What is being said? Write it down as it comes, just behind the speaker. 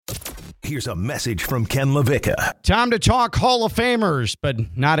here's a message from Ken LaVicka. Time to talk Hall of Famers, but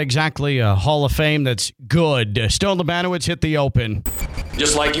not exactly a Hall of Fame that's good. Stone Labanowitz hit the open.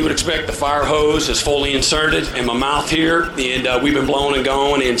 Just like you would expect, the fire hose is fully inserted in my mouth here, and we've been blowing and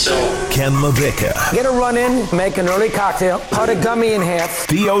going, and so... Ken LaVicka. Get a run in, make an early cocktail, cut a gummy in half.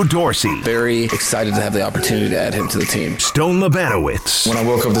 Theo Dorsey. Very excited to have the opportunity to add him to the team. Stone Labanowitz. When I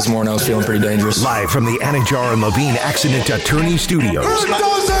woke up this morning, I was feeling pretty dangerous. Live from the Anajar and Levine Accident Attorney Studios. It doesn't matter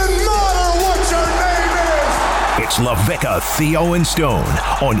what your name is! It's LaVicka, Theo, and Stone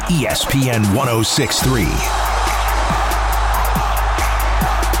on ESPN 106.3.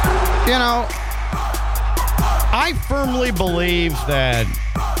 You know, I firmly believe that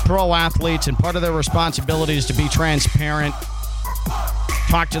pro athletes, and part of their responsibility is to be transparent,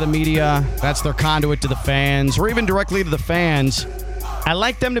 talk to the media, that's their conduit to the fans, or even directly to the fans. I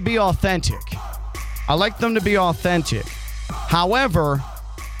like them to be authentic. However,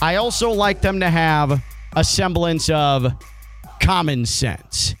 I also like them to have a semblance of common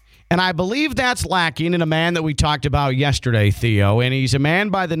sense. And I believe that's lacking in a man that we talked about yesterday, Theo, and he's a man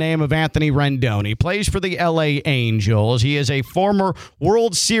by the name of Anthony Rendon. He plays for the LA Angels. He is a former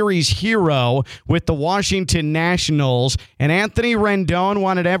World Series hero with the Washington Nationals, and Anthony Rendon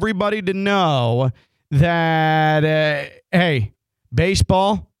wanted everybody to know that, hey,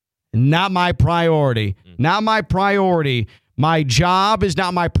 baseball, not my priority. Not my priority. My job is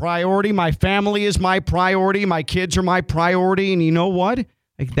not my priority. My family is my priority. My kids are my priority. And you know what?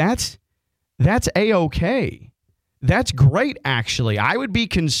 Like that's A-okay. That's great, actually. I would be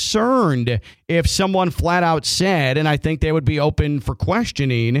concerned if someone flat out said, and I think they would be open for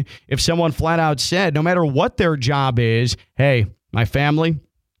questioning, if someone flat out said, no matter what their job is, hey, my family,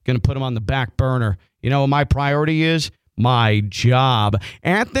 going to put them on the back burner. You know what my priority is? My job.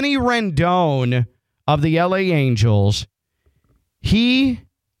 Anthony Rendon of the LA Angels, he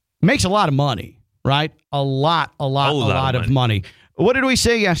makes a lot of money, right? A lot of money. What did we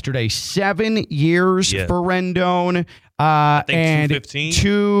say yesterday? 7 years for Rendon. I think and 215?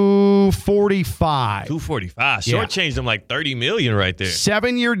 245. 245. Shortchanged him like $30 million right there.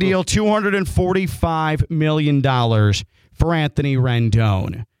 7-year deal, $245 million for Anthony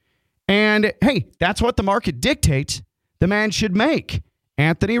Rendon. And, hey, that's what the market dictates the man should make.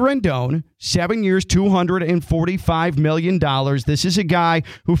 Anthony Rendon, 7 years, $245 million. This is a guy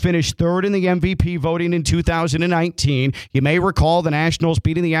who finished third in the MVP voting in 2019. You may recall the Nationals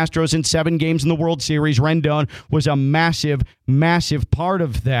beating the Astros in 7 games in the World Series. Rendon was a massive part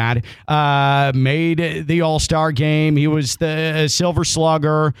of that. Made the All-Star game. He was the Silver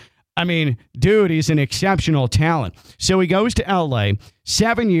Slugger. I mean, dude, he's an exceptional talent. So he goes to L.A.,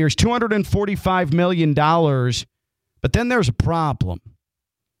 7 years, $245 million. But then there's a problem.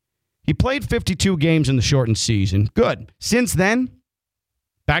 He played 52 games in the shortened season. Good. Since then,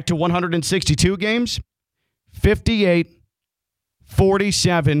 back to 162 games, 58,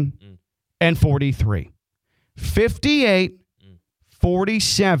 47, and 43. 58,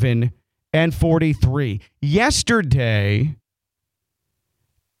 47, and 43. Yesterday,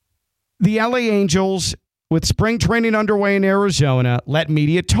 the LA Angels, with spring training underway in Arizona, let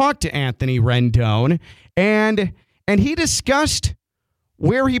media talk to Anthony Rendon, and he discussed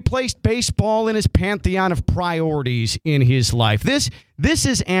where he placed baseball in his pantheon of priorities in his life. This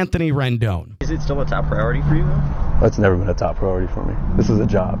is Anthony Rendon. Is it still a top priority for you, though? That's never been a top priority for me. This is a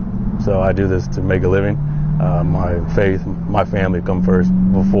job. So I do this to make a living. My faith, my family come first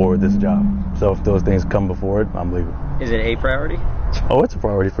before this job. So if those things come before it, I'm leaving. Is it a priority? Oh, it's a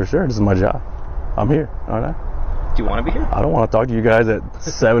priority for sure. This is my job. I'm here, aren't I? Do you want to be here? I don't want to talk to you guys at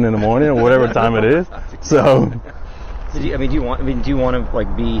 7 in the morning or whatever time it is. So... Do you want to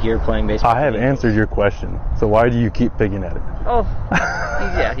like be here playing baseball? I have answered your question, so why do you keep picking at it? Oh,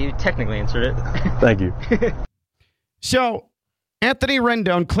 yeah, you technically answered it. Thank you. So, Anthony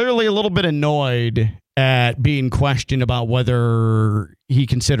Rendon clearly a little bit annoyed at being questioned about whether he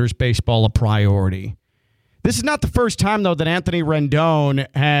considers baseball a priority. This is not the first time, though, that Anthony Rendon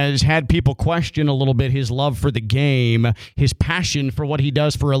has had people question a little bit his love for the game, his passion for what he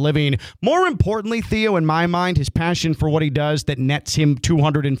does for a living. More importantly, Theo, in my mind, his passion for what he does that nets him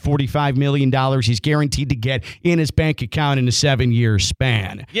 $245 million he's guaranteed to get in his bank account in a 7-year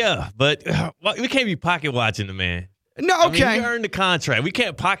span. Yeah, but we can't be pocket watching the man. No, okay. I mean, he earned the contract. We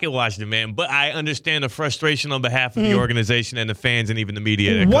can't pocket watch the man, but I understand the frustration on behalf of the organization and the fans and even the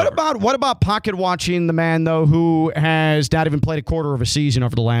media. What about pocket watching the man, though, who has not even played a quarter of a season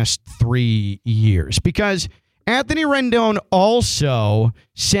over the last 3 years? Because Anthony Rendon also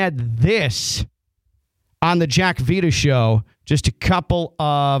said this on the Jack Vita show just a couple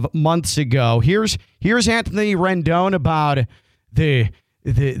of months ago. Here's Anthony Rendon about the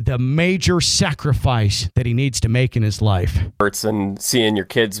the major sacrifice that he needs to make in his life. Hurts and seeing your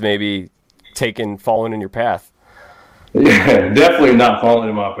kids maybe following in your path. Yeah, definitely not falling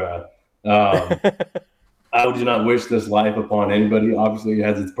in my path. I do not wish this life upon anybody. Obviously, it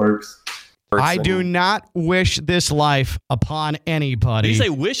has its perks. I do not wish this life upon anybody. Did you say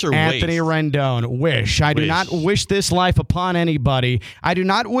wish or Anthony waste? Rendon, wish. I do not wish this life upon anybody. I do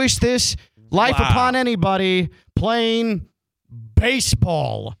not wish this life upon anybody playing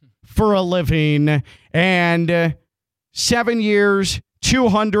baseball for a living. And 7 years,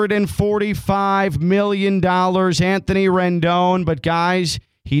 $245 million, Anthony Rendon. But guys,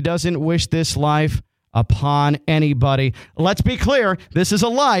 he doesn't wish this life upon anybody. Let's be clear. This is a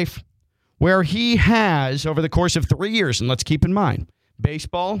life where he has, over the course of 3 years, and let's keep in mind,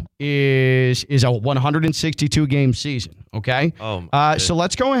 baseball is a 162-game season, okay? So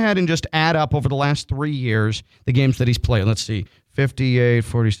let's go ahead and just add up over the last 3 years the games that he's played. Let's see. 58,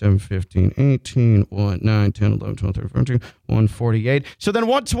 47, 15, 18, 1, 9, 10, 11, 12, 13, 14, 148. So then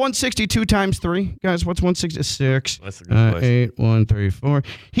what's 162 times 3? Guys, what's 166? That's a good question. 8, 1, 3, 4.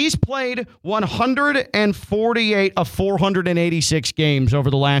 He's played 148 of 486 games over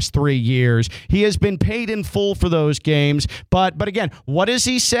the last 3 years. He has been paid in full for those games. But again, what does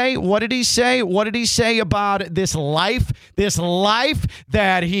he say? What did he say? What did he say about this life? This life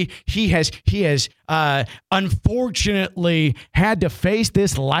that he has unfortunately had to face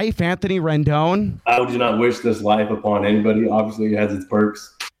this life, Anthony Rendon? I do not wish this life upon anybody. Obviously, it has its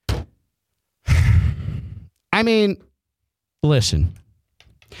perks. I mean, listen,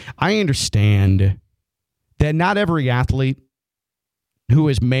 I understand that not every athlete who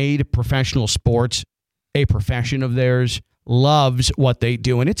has made professional sports a profession of theirs loves what they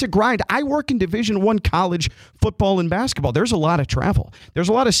do, and it's a grind. I work in Division I college football and basketball. There's a lot of travel. There's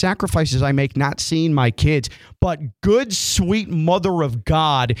a lot of sacrifices I make not seeing my kids, but good, sweet mother of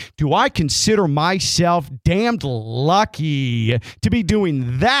God, do I consider myself damned lucky to be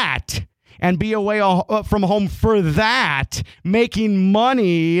doing that and be away from home for that, making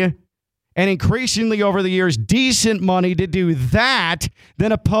money, and increasingly over the years, decent money to do that,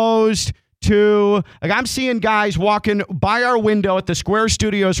 than opposed to, like, I'm seeing guys walking by our window at the Square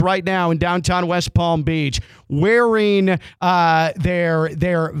Studios right now in downtown West Palm Beach wearing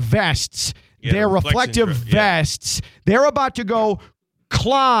their vests, their reflective vests. They're about to go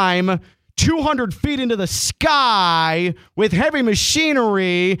climb 200 feet into the sky with heavy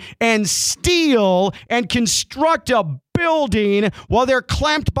machinery and steel and construct a building while they're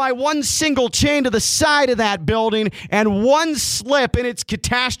clamped by one single chain to the side of that building, and one slip and it's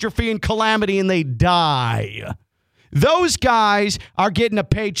catastrophe and calamity and they die. Those guys are getting a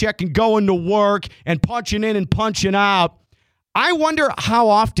paycheck and going to work and punching in and punching out. I wonder how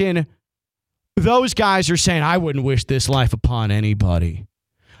often those guys are saying, I wouldn't wish this life upon anybody.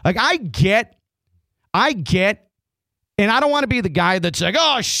 Like, I get, and I don't want to be the guy that's like,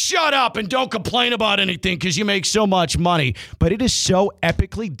 oh, shut up and don't complain about anything because you make so much money. But it is so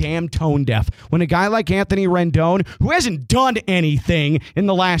epically damn tone deaf when a guy like Anthony Rendon, who hasn't done anything in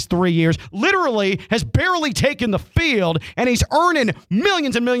the last 3 years, literally has barely taken the field, and he's earning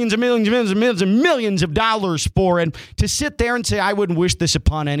millions and millions and millions and millions and millions and millions of dollars for it, to sit there and say, I wouldn't wish this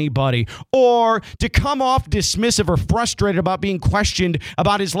upon anybody, or to come off dismissive or frustrated about being questioned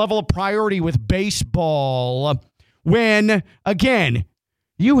about his level of priority with baseball. When, again,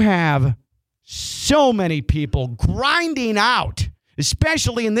 you have so many people grinding out,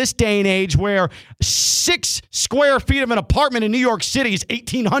 especially in this day and age where 6 square feet of an apartment in New York City is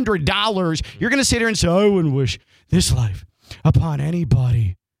 $1,800. You're going to sit here and say, I wouldn't wish this life upon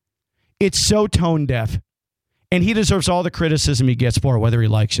anybody. It's so tone deaf, and he deserves all the criticism he gets for it, whether he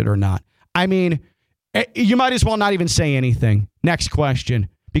likes it or not. I mean, you might as well not even say anything. Next question,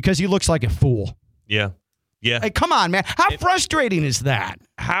 because he looks like a fool. Yeah. Yeah. Hey, come on, man. How frustrating is that?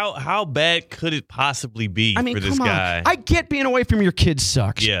 How bad could it possibly be for this guy? I get being away from your kids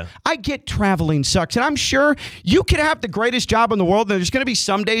sucks. Yeah. I get traveling sucks. And I'm sure you could have the greatest job in the world, and there's going to be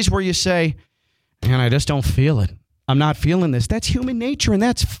some days where you say, man, I just don't feel it. I'm not feeling this. That's human nature, and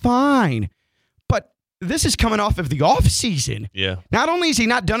that's fine. But this is coming off of the off season. Yeah. Not only has he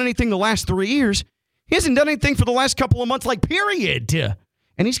not done anything the last 3 years, he hasn't done anything for the last couple of months, like, period.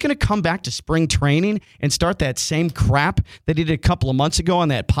 And he's going to come back to spring training and start that same crap that he did a couple of months ago on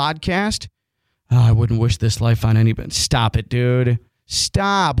that podcast. Oh, I wouldn't wish this life on anybody. Stop it, dude.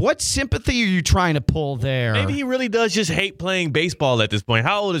 Stop. What sympathy are you trying to pull there? Maybe he really does just hate playing baseball at this point.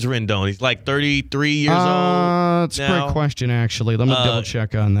 How old is Rendon? He's like 33 years old. That's a great question, actually. Let me double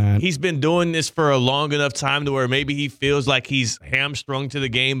check on that. He's been doing this for a long enough time to where maybe he feels like he's hamstrung to the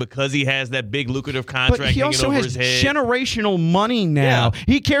game because he has that big lucrative contract hanging over his head. He also has generational money now. Yeah.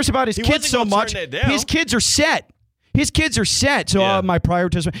 He cares about his kids so much. His kids are set. So my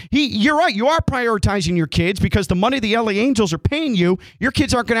prioritization. You're right. You are prioritizing your kids because the money the LA Angels are paying you, your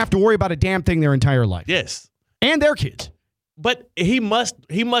kids aren't going to have to worry about a damn thing their entire life. Yes. And their kids. But he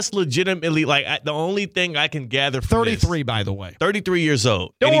must legitimately, like, the only thing I can gather from 33, by the way. 33 years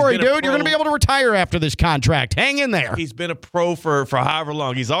old. Don't worry, dude. You're going to be able to retire after this contract. Hang in there. He's been a pro for however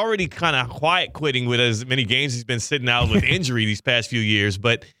long. He's already kind of quiet quitting with as many games he's been sitting out with injury these past few years.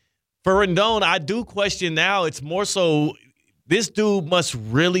 But for Rendon, I do question now. It's more so this dude must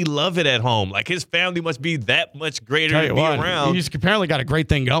really love it at home. Like, his family must be that much greater to be around. He's apparently got a great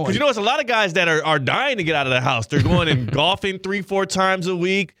thing going. Because, it's a lot of guys that are dying to get out of the house. They're going and golfing 3-4 times a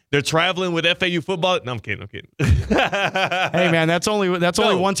week. They're traveling with FAU football. No, I'm kidding. Hey, man, that's only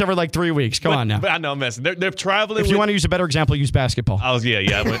once every, 3 weeks. Come on now. But I know I'm messing. They're traveling. If you want to use a better example, use basketball. I was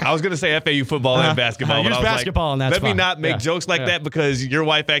going to say FAU football and basketball. Use basketball, and that's fine. Let me not make jokes like that because your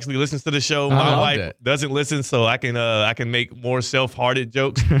wife actually listens to the show. My wife doesn't listen, so I can make more self-hearted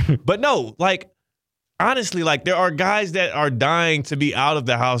jokes. But no, honestly, there are guys that are dying to be out of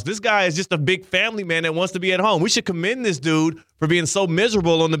the house. This guy is just a big family man that wants to be at home. We should commend this dude for being so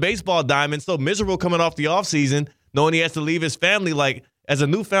miserable on the baseball diamond, so miserable coming off the offseason, knowing he has to leave his family. As a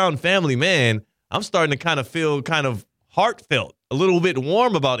newfound family man, I'm starting to kind of feel kind of heartfelt, a little bit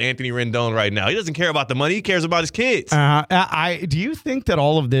warm about Anthony Rendon right now. He doesn't care about the money. He cares about his kids. Do you think that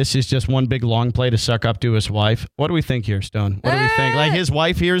all of this is just one big long play to suck up to his wife? What do we think here, Stone? What do we think? His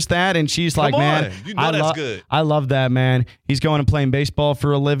wife hears that, and she's like, man, that's good. I love that, man. He's going and playing baseball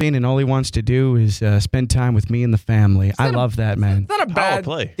for a living, and all he wants to do is spend time with me and the family. I love that, man. It's not a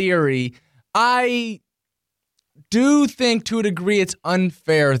bad theory. I do think, to a degree, it's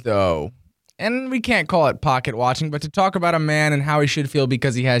unfair, though. And we can't call it pocket watching, but to talk about a man and how he should feel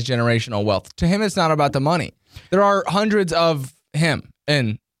because he has generational wealth. To him, it's not about the money. There are hundreds of him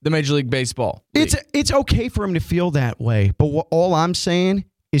in the Major League Baseball league. It's okay for him to feel that way, but all I'm saying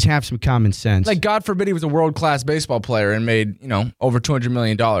is have some common sense. God forbid he was a world-class baseball player and made, over $200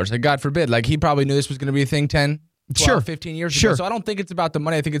 million. God forbid. He probably knew this was going to be a thing 10, 12, 15 years ago. So I don't think it's about the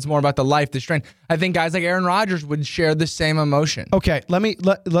money. I think it's more about the life, the strength. I think guys like Aaron Rodgers would share the same emotion. Okay, let me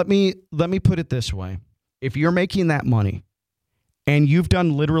put it this way. If you're making that money and you've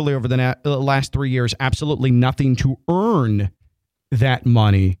done literally over the last 3 years absolutely nothing to earn that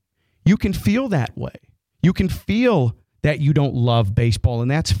money, you can feel that way. You can feel that you don't love baseball,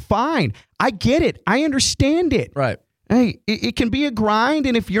 and that's fine. I get it. I understand it. Right. Hey, it can be a grind,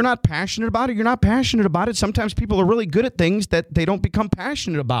 and if you're not passionate about it, you're not passionate about it. Sometimes people are really good at things that they don't become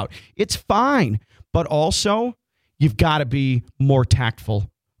passionate about. It's fine, but also you've got to be more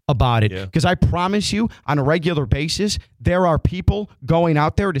tactful about it. Because I promise you, on a regular basis, there are people going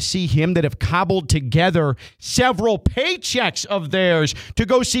out there to see him that have cobbled together several paychecks of theirs to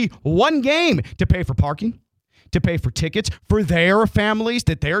go see one game, to pay for parking, to pay for tickets for their families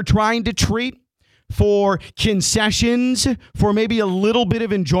that they're trying to treat, for concessions, for maybe a little bit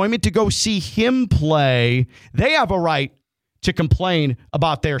of enjoyment to go see him play. They have a right to complain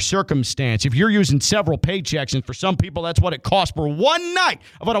about their circumstance. If you're using several paychecks, and for some people that's what it costs for one night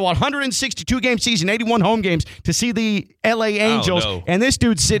of a 162-game season, 81 home games, to see the LA Angels, and this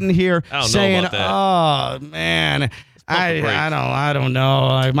dude's sitting here saying, oh, man, I don't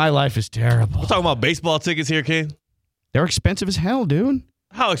know. My life is terrible. We're talking about baseball tickets here, Ken. They're expensive as hell, dude.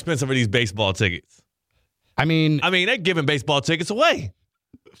 How expensive are these baseball tickets? I mean, they're giving baseball tickets away.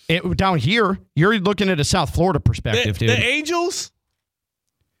 Down here, you're looking at a South Florida perspective, dude. The Angels?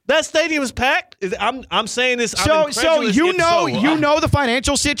 That stadium is packed. I'm saying this. So you know the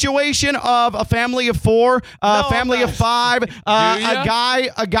financial situation of a family of four, family of five, a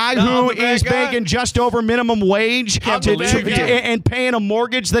guy who is making just over minimum wage and paying a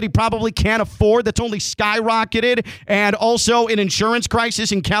mortgage that he probably can't afford. That's only skyrocketed, and also an insurance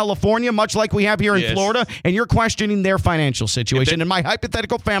crisis in California, much like we have here in Florida. And you're questioning their financial situation in my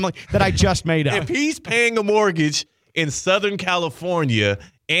hypothetical family that I just made up. If he's paying a mortgage in Southern California,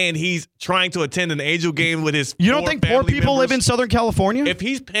 and he's trying to attend an Angel game with his You don't think poor people live in Southern California? If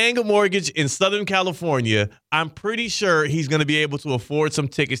he's paying a mortgage in Southern California, I'm pretty sure he's going to be able to afford some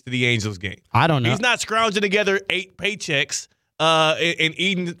tickets to the Angels game. I don't know. He's not scrounging together 8 paychecks and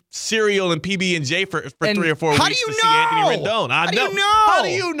eating cereal and PB&J for 3 or 4 weeks to see Anthony Rendon. How do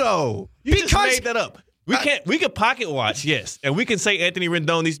you know? You just made that up. We could pocket watch, yes, and we can say Anthony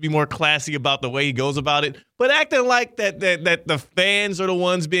Rendon needs to be more classy about the way he goes about it, But acting like that the fans are the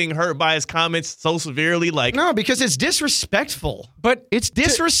ones being hurt by his comments so severely, like no, because it's disrespectful. But it's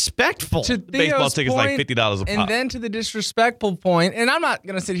disrespectful. To baseball tickets like $50 a pop. And then to the disrespectful point, and I'm not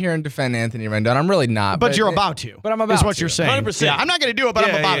going to sit here and defend Anthony Rendon. I'm really not. But you're about to. But I'm about is what to. you're saying. 100%. Yeah, I'm not going to do it, but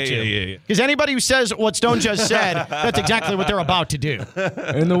I'm about to. Because anybody who says what Stone just said, that's exactly what they're about to do.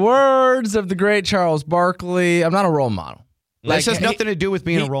 In the words of the great Charles Barkley, I'm not a role model. This has nothing to do with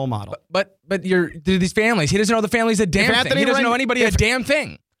being a role model. But these families. He doesn't know the family's a damn thing. He doesn't know anybody a damn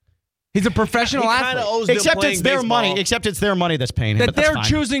thing. He's a professional athlete. Except it's their money. Except it's their money that's paying him. That they're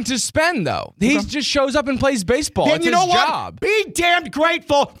choosing to spend, though. He just shows up and plays baseball. And it's you know his what? job. Be damned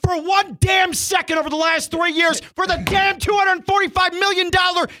grateful for one damn second over the last 3 years for the damn $245 million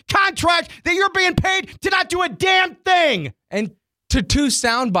contract that you're being paid to not do a damn thing. And to 2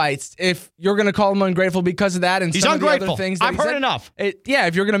 sound bites, if you're going to call him ungrateful because of that and he's some ungrateful. Of the other things that I've heard enough.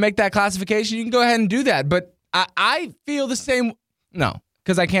 If you're going to make that classification, you can go ahead and do that. But I feel the same. No,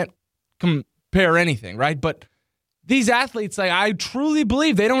 because I can't compare anything, right? But these athletes, like, I truly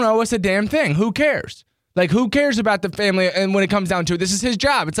believe they don't owe us a damn thing. Who cares? Like, who cares about the family? And when it comes down to it, this is his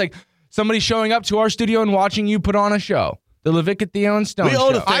job. It's like somebody showing up to our studio and watching you put on a show. The Levick, Theo, and Stone we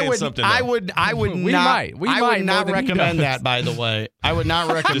owe the show. fans something. I would not recommend that, by the way. I would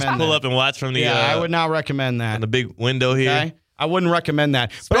not recommend Just pull up and watch from the I would not recommend that. On the big window here. Okay? I wouldn't recommend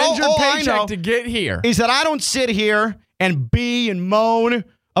that. Spend your I paycheck know to get here. is that I don't sit here and moan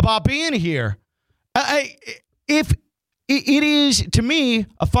about being here. If it is, to me,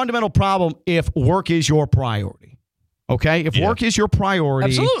 a fundamental problem if work is your priority. Okay? If work is your priority.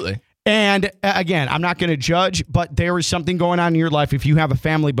 Absolutely. And again, I'm not going to judge, but there is something going on in your life if you have a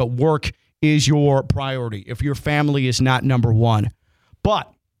family, but work is your priority, if your family is not number one.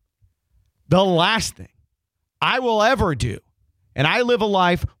 But the last thing I will ever do, and I live a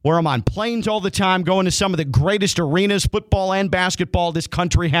life where I'm on planes all the time, going to some of the greatest arenas, football and basketball, this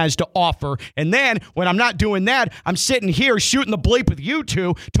country has to offer. And then when I'm not doing that, I'm sitting here shooting the bleep with you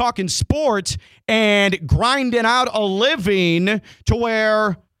two, talking sports and grinding out a living to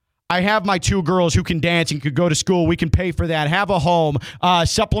where I have my 2 girls who can dance and could go to school. We can pay for that, have a home,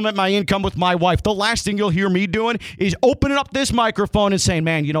 supplement my income with my wife. The last thing you'll hear me doing is opening up this microphone and saying,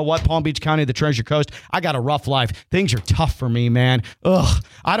 man, you know what, Palm Beach County, the Treasure Coast, I got a rough life. Things are tough for me, man. Ugh,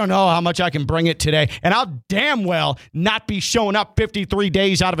 I don't know how much I can bring it today. And I'll damn well not be showing up 53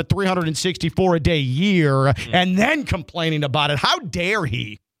 days out of a 364-a-day year and then complaining about it. How dare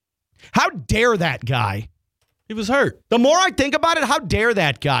he? How dare that guy? He was hurt. The more I think about it, how dare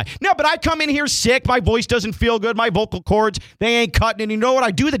that guy? No, but I come in here sick. My voice doesn't feel good. My vocal cords, they ain't cutting. And you know what?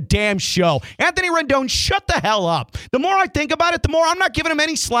 I do the damn show. Anthony Rendon, shut the hell up. The more I think about it, the more I'm not giving him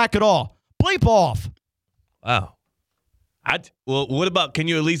any slack at all. Bleep off. Wow. Well, what about, can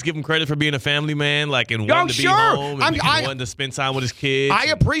you at least give him credit for being a family man, like, and wanting to be home and wanting to spend time with his kids? I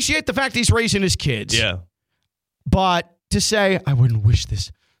appreciate the fact he's raising his kids. Yeah. But to say, I wouldn't wish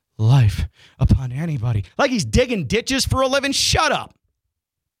this life upon anybody. Like he's digging ditches for a living. Shut up.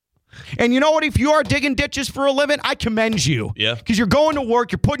 And you know what? If you are digging ditches for a living, I commend you. Yeah. Because you're going to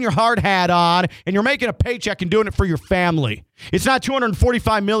work, you're putting your hard hat on, and you're making a paycheck and doing it for your family. It's not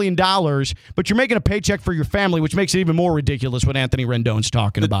 $245 million, but you're making a paycheck for your family, which makes it even more ridiculous what Anthony Rendon's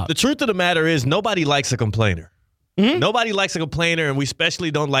talking about. The truth of the matter is nobody likes a complainer. Mm-hmm. Nobody likes a complainer, and we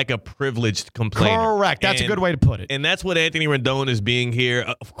especially don't like a privileged complainer. Correct. That's a good way to put it. And that's what Anthony Rendon is being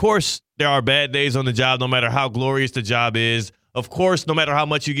here. Of course, there are bad days on the job, no matter how glorious the job is. Of course, no matter how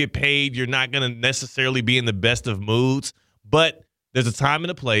much you get paid, you're not going to necessarily be in the best of moods. But there's a time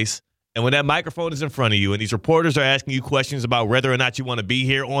and a place. And when that microphone is in front of you and these reporters are asking you questions about whether or not you want to be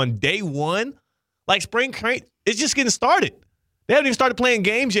here on day one, like spring training, it's just getting started. They haven't even started playing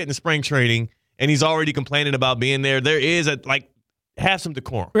games yet in spring training. And he's already complaining about being there. There is have some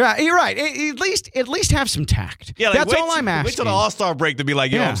decorum. Yeah, you're right. At least have some tact. Yeah, that's all I'm asking. Wait till the All-Star break to be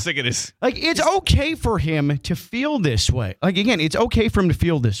like, yo, I'm sick of this. Like, it's okay for him to feel this way. Like, again, it's okay for him to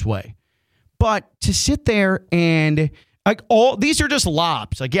feel this way. But to sit there and these are just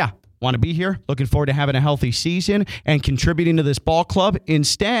lobs. Like, yeah, want to be here. Looking forward to having a healthy season and contributing to this ball club.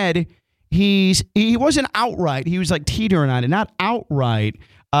 Instead, he wasn't outright. He was like teetering on it, not outright.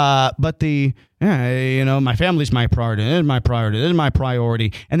 But my family's my priority. This is my priority. This is my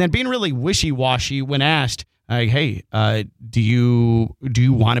priority. And then being really wishy-washy when asked, like, hey, do you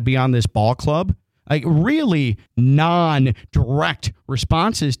want to be on this ball club? Like, really non-direct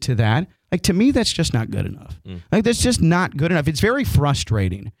responses to that. Like, to me, that's just not good enough. Like, that's just not good enough. It's very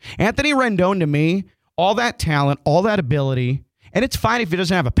frustrating. Anthony Rendon, to me, all that talent, all that ability, and it's fine if he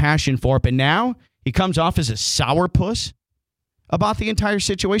doesn't have a passion for it, but now he comes off as a sourpuss. about the entire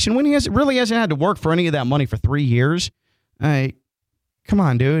situation when he really hasn't had to work for any of that money for 3 years. Come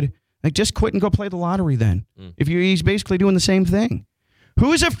on, dude. Like, just quit and go play the lottery then. He's basically doing the same thing.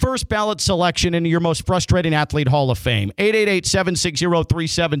 Who is a first ballot selection into your most frustrating athlete Hall of Fame?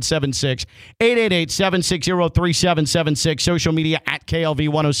 888-760-3776. 888-760-3776. Social media at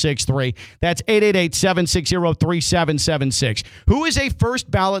KLV1063. That's 888-760-3776. Who is a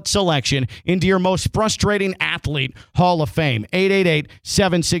first ballot selection into your most frustrating athlete Hall of Fame?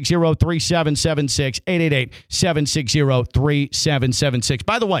 888-760-3776. 888-760-3776.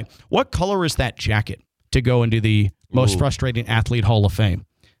 By the way, what color is that jacket to go into the most frustrating athlete Hall of Fame?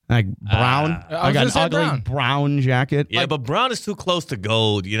 Like brown? Like an ugly brown jacket? Yeah, but brown is too close to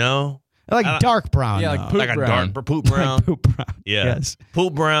gold, you know? Like dark brown. Yeah, like poop brown. A dark poop brown. Like poop brown. Yeah. Yes.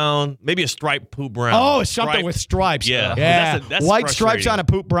 Poop brown. Maybe a striped poop brown. Oh, something with stripes. Yeah. Yeah. That's white stripes on a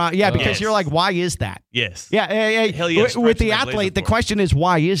poop brown. Yeah, because Yes. you're like, why is that? Yes. Yeah. Hell yeah, With the stripes on that athlete, the blazer question is,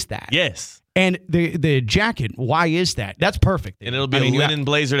 why is that? Yes. And the jacket, why is that? That's perfect. And it'll be a linen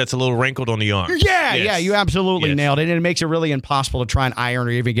blazer that's a little wrinkled on the arm. Yeah, you absolutely nailed it. And it makes it really impossible to try and iron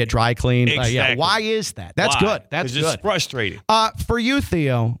or even get dry cleaned. Exactly. Why is that? That's good. That's good. It's just frustrating. For you,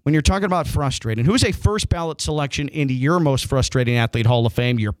 Theo, when you're talking about frustrating, who's a first ballot selection into your most frustrating athlete Hall of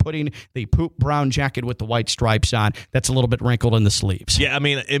Fame? You're putting the poop brown jacket with the white stripes on that's a little bit wrinkled in the sleeves. Yeah, I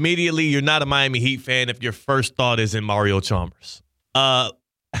mean, immediately you're not a Miami Heat fan if your first thought is in Mario Chalmers.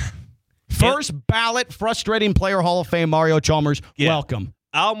 First ballot frustrating player Hall of Fame, Mario Chalmers. Yeah. Welcome.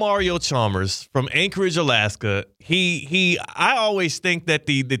 Mario Chalmers from Anchorage, Alaska. I always think that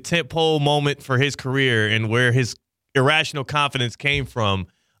the tentpole moment for his career and where his irrational confidence came from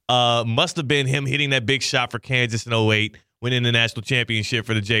must have been him hitting that big shot for Kansas in 2008, winning the national championship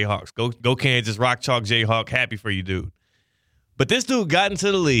for the Jayhawks. Go Kansas, Rock Chalk Jayhawk. Happy for you, dude. But this dude got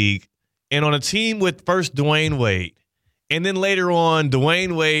into the league and on a team with first Dwayne Wade. And then later on,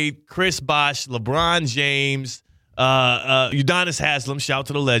 Dwayne Wade, Chris Bosh, LeBron James, Udonis Haslem, shout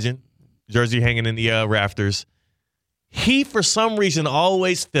to the legend, jersey hanging in the rafters. He, for some reason,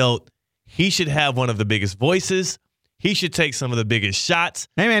 always felt he should have one of the biggest voices. He should take some of the biggest shots.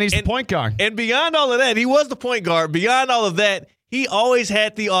 Hey, man, he's the point guard. And beyond all of that, he was the point guard. Beyond all of that, he always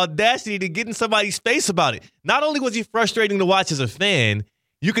had the audacity to get in somebody's face about it. Not only was he frustrating to watch as a fan,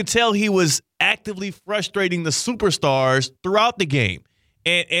 you could tell he was actively frustrating the superstars throughout the game.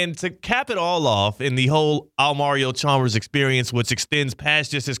 And to cap it all off in the whole Mario Chalmers experience, which extends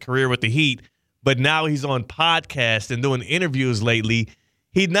past just his career with the Heat, but now he's on podcasts and doing interviews lately,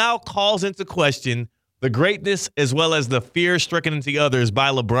 he now calls into question the greatness as well as the fear-stricken into others by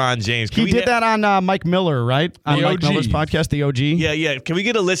LeBron James. He did that on Mike Miller, right? On Mike Miller's podcast, The OG. Yeah. Can we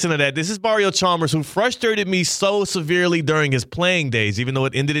get a listen to that? This is Mario Chalmers, who frustrated me so severely during his playing days, even though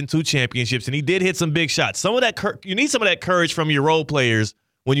it ended in 2 championships, and he did hit some big shots. Some of that you need some of that courage from your role players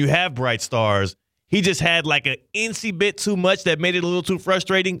when you have bright stars. He just had like an incy bit too much that made it a little too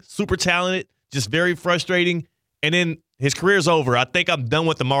frustrating. Super talented, just very frustrating. And then his career's over. I think I'm done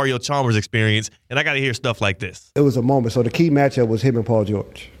with the Mario Chalmers experience, and I got to hear stuff like this. It was a moment. So the key matchup was him and Paul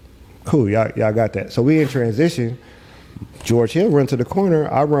George. Cool, y'all got that. So we in transition. George Hill run to the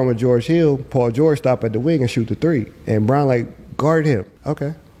corner. I run with George Hill. Paul George stop at the wing and shoot the 3. And Brown guard him.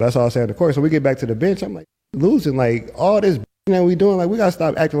 Okay, that's all I say on the court. So we get back to the bench. I'm losing all this that we doing. We gotta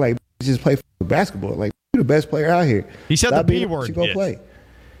stop acting like just play basketball. You the best player out here. He said stop the P word. Go play.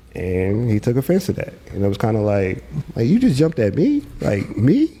 And he took offense to that. And it was kind of like you just jumped at me?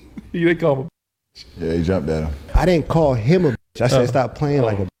 Me? You didn't call him a bitch. Yeah, he jumped at him. I didn't call him a bitch. I said stop playing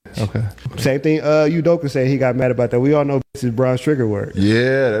like a bitch. Okay. Same thing Udoka said he got mad about that. We all know bitch is Brown's trigger word.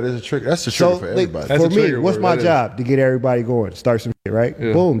 Yeah, that is a trigger. That's a trigger for everybody. For me, what's my job? To get everybody going. Start some shit, right?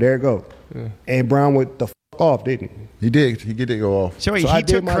 Yeah. Boom, there it go. Yeah. And Brown went the off, didn't he? He did. He did go off. So, I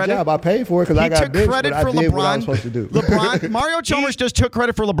did my job. I paid for it because I got benched, but I did what I was supposed to do. Mario Chalmers just took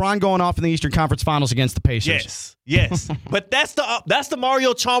credit for LeBron going off in the Eastern Conference Finals against the Pacers. Yes. But that's the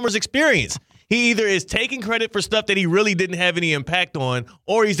Mario Chalmers experience. He either is taking credit for stuff that he really didn't have any impact on,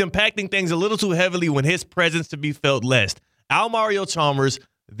 or he's impacting things a little too heavily when his presence to be felt less. Mario Chalmers,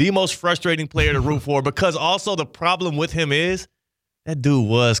 the most frustrating player to root for, because also the problem with him is that dude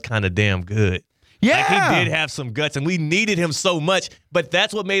was kind of damn good. Yeah. He did have some guts, and we needed him so much. But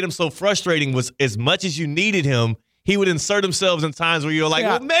that's what made him so frustrating was as much as you needed him, he would insert himself in times where you're like,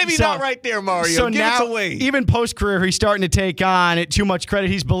 well, maybe not right there, Mario. So Give now, it away. Even post-career, he's starting to take on too much credit.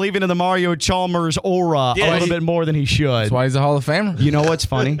 He's believing in the Mario Chalmers aura a little bit more than he should. That's why he's a Hall of Famer. You know what's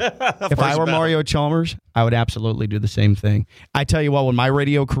funny? If I were Mario Chalmers, I would absolutely do the same thing. I tell you what, when my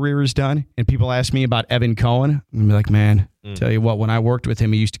radio career is done and people ask me about Evan Cohen, I'm going to be like, man, Tell you what, when I worked with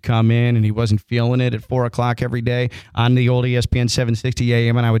him, he used to come in and he wasn't feeling it at 4 o'clock every day on the old ESPN 760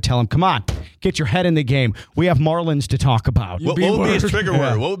 AM, and I would tell him, come on, get your head in the game. We have Marlins to talk about. What would be his trigger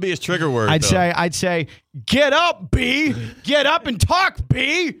word? What would be his trigger word? I'd say, get up, B. Get up and talk,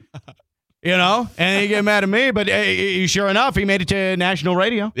 B. And he get mad at me, but sure enough, he made it to national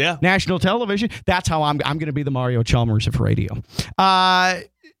radio, national television. That's how I'm going to be the Mario Chalmers of radio.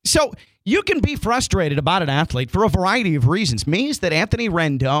 So you can be frustrated about an athlete for a variety of reasons. Means that Anthony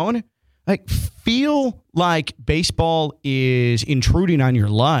Rendon, feel like baseball is intruding on your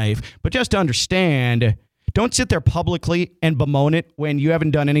life, but just understand, don't sit there publicly and bemoan it when you haven't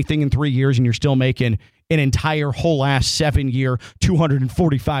done anything in 3 years and you're still making an entire whole ass 7-year,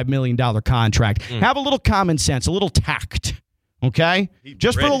 $245 million contract. Have a little common sense, a little tact. Okay?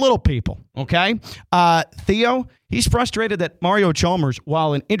 Just for the little people. Okay? Theo, he's frustrated that Mario Chalmers,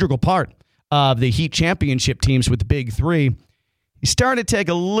 while an integral part of the Heat championship teams with the Big Three, he started to take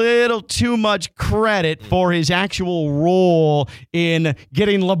a little too much credit for his actual role in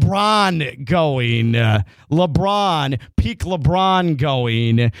getting LeBron going. Peak LeBron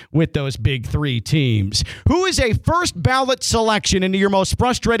going with those Big Three teams. Who is a first ballot selection into your most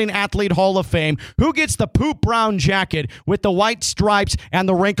frustrating athlete Hall of Fame? Who gets the poop brown jacket with the white stripes and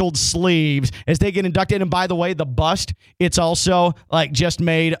the wrinkled sleeves as they get inducted? And by the way, the bust, it's also just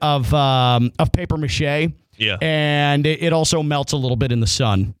made of paper mache. Yeah. And it also melts a little bit in the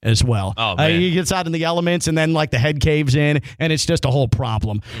sun as well. Oh, man. He gets out in the elements and then the head caves in and it's just a whole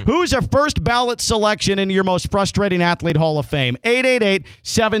problem. Who's a first ballot selection in your most frustrating athlete Hall of Fame?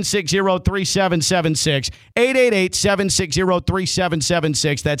 888-760-3776.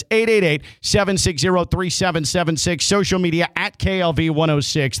 888-760-3776. That's 888-760-3776. Social media at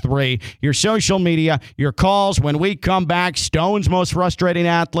KLV1063. Your social media, your calls. When we come back, Stone's most frustrating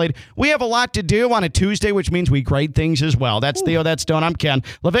athlete. We have a lot to do on a Tuesday, which means we grade things as well. That's Theo, that's Stone. I'm Ken.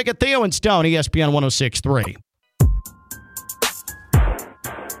 LaVicka, Theo, and Stone, ESPN 106.3.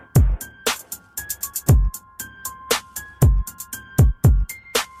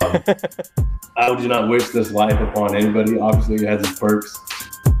 I do not wish this life upon anybody. Obviously, it has its perks.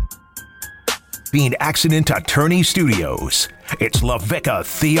 Being Accident Attorney Studios. It's LaVicka,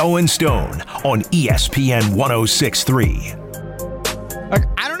 Theo, and Stone on ESPN 106.3.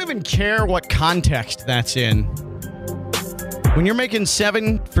 I don't even care what context that's in. When you're making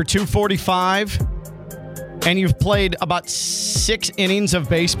 7 for 245 and you've played about 6 innings of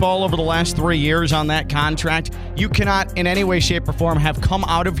baseball over the last 3 years on that contract, you cannot in any way, shape, or form have come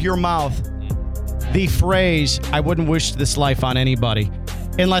out of your mouth the phrase, I wouldn't wish this life on anybody.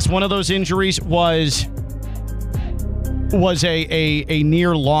 Unless one of those injuries was a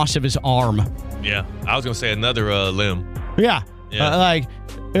near loss of his arm. Yeah, I was going to say another limb. Yeah.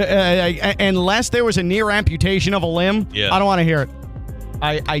 Unless there was a near amputation of a limb, I don't want to hear it.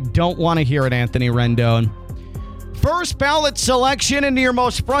 I don't want to hear it, Anthony Rendon. First ballot selection into your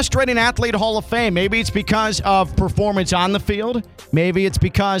most frustrating athlete Hall of Fame. Maybe it's because of performance on the field. Maybe it's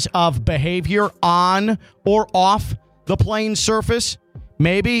because of behavior on or off the playing surface.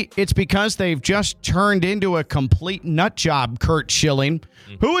 Maybe it's because they've just turned into a complete nut job, Curt Schilling.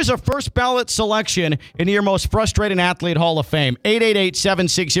 Who is a first ballot selection into your most frustrating athlete Hall of Fame?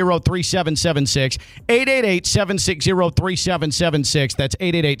 888-760-3776. 888-760-3776. That's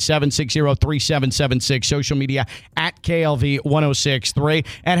 888-760-3776. Social media at KLV1063.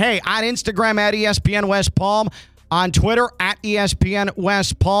 And hey, on Instagram at ESPN West Palm. On Twitter, at ESPN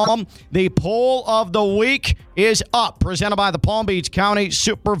West Palm. The poll of the week is up, presented by the Palm Beach County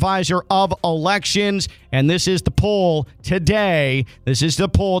Supervisor of Elections. And this is the poll today. This is the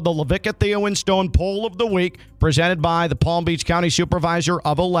poll, the LaVicka, Theo, and Stone poll of the week, presented by the Palm Beach County Supervisor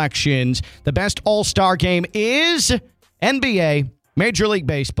of Elections. The best all-star game is NBA, Major League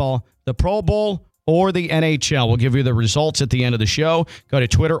Baseball, the Pro Bowl, or the NHL. We'll give you the results at the end of the show. Go to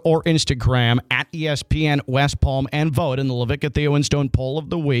Twitter or Instagram at ESPN West Palm and vote in the LaVicka, Theo, and Stone poll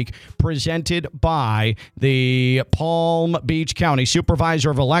of the week, presented by the Palm Beach County Supervisor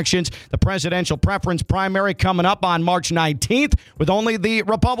of Elections. The presidential preference primary coming up on March 19th, with only the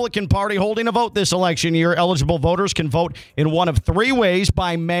Republican Party holding a vote this election year. Eligible voters can vote in one of 3 ways: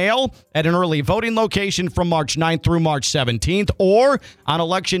 by mail at an early voting location from March 9th through March 17th, or on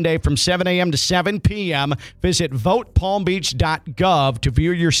Election Day from 7 a.m. to 7 p.m. Visit votepalmbeach.gov to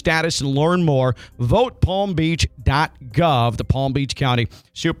view your status and learn more. Votepalmbeach.gov, the Palm Beach County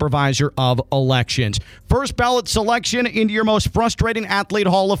Supervisor of Elections. First ballot selection into your most frustrating athlete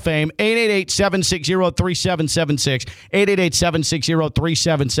Hall of Fame, 888-760-3776.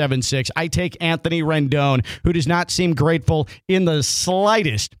 888-760-3776. I take Anthony Rendon, who does not seem grateful in the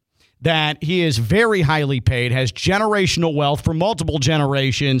slightest that he is very highly paid, has generational wealth for multiple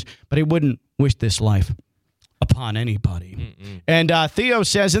generations, but he wouldn't wish this life upon anybody. And Theo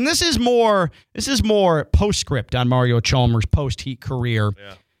says, and this is more postscript on Mario Chalmers' post-Heat career.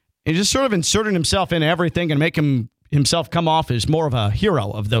 Yeah. He just sort of inserted himself into everything and make himself come off as more of a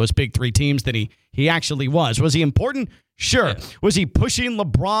hero of those big three teams than he actually was. Was he important? Sure. Yeah. Was he pushing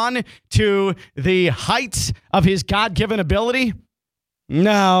LeBron to the heights of his God-given ability?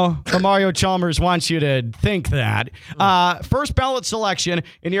 No, Mario Chalmers wants you to think that. First ballot selection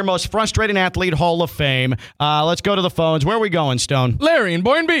in your most frustrating athlete Hall of Fame. Let's go to the phones. Where are we going, Stone? Larry in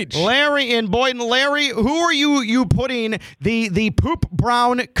Boynton Beach. Larry in Boynton. Larry, who are you putting the poop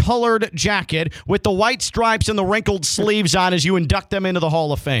brown colored jacket with the white stripes and the wrinkled sleeves on as you induct them into the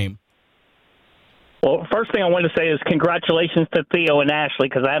Hall of Fame? Well, first thing I wanted to say is congratulations to Theo and Ashley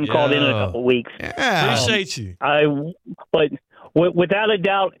because I haven't called in a couple weeks. Yeah. Appreciate you. But without a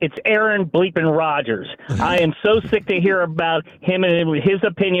doubt, it's Aaron bleeping Rodgers. I am so sick to hear about him and his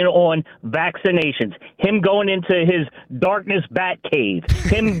opinion on vaccinations, him going into his darkness bat cave,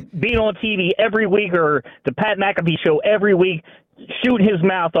 him being on TV every week or the Pat McAfee show every week, shooting his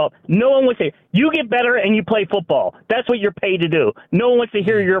mouth off. No one wants to. You get better and you play football. That's what you're paid to do. No one wants to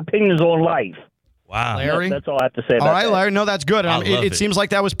hear your opinions on life. Wow, Larry. That's all I have to say about that. All right, Larry. No, that's good. It seems like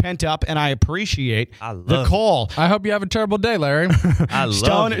that was pent up, and I appreciate the call. I hope you have a terrible day, Larry.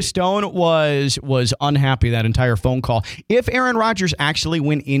 Stone was unhappy that entire phone call. If Aaron Rodgers actually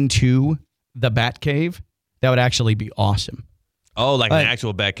went into the Batcave, that would actually be awesome. Oh, like an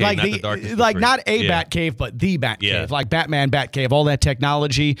actual Batcave, like not the darkest. Like not a Batcave, but the Batcave. Like Batman Batcave, all that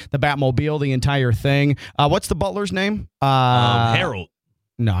technology, the Batmobile, the entire thing. What's the butler's name? Harold.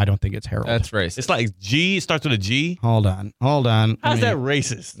 No, I don't think it's Harold. That's racist. It's like G. It starts with a G. Hold on. How's that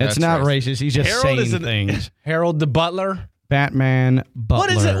racist? It's not racist. He's just Harold saying things. Harold the butler? Batman Butler.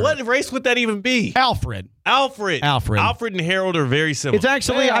 What is it? What race would that even be? Alfred and Harold are very similar. It's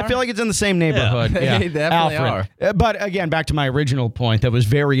actually, I feel like it's in the same neighborhood. Yeah. They definitely are. But again, back to my original point that was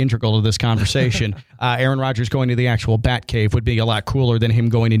very integral to this conversation. Aaron Rodgers going to the actual Batcave would be a lot cooler than him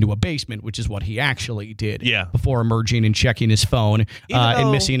going into a basement, which is what he actually did before emerging and checking his phone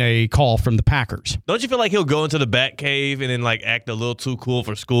and missing a call from the Packers. Don't you feel like he'll go into the Batcave and then like act a little too cool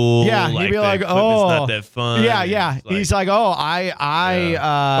for school? Yeah, he'd be like, oh. It's not that fun. Yeah. He's like, oh,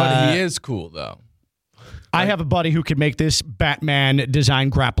 But he is cool, though. I have a buddy who could make this Batman design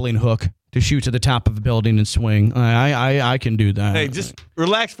grappling hook to shoot to the top of a building and swing. I can do that. Hey, just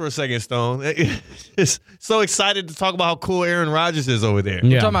relax for a second, Stone. It's so excited to talk about how cool Aaron Rodgers is over there.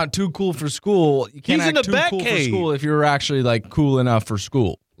 We're talking about too cool for school. You can't act too cool for school if you're actually like cool enough for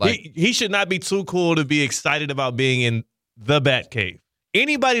school. Like he should not be too cool to be excited about being in the Batcave.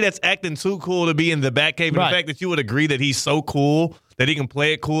 Anybody that's acting too cool to be in the Batcave, and the fact that you would agree that he's so cool that he can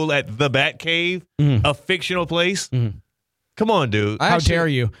play it cool at the Batcave, a fictional place. Come on, dude. How dare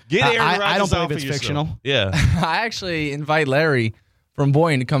you? Get Aaron Rodgers I don't believe it's yourself. fictional. Yeah. I actually invite Larry from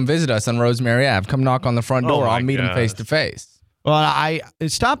Boynton to come visit us on Rosemary Ave. Come knock on the front door. I'll meet him face to face. Well,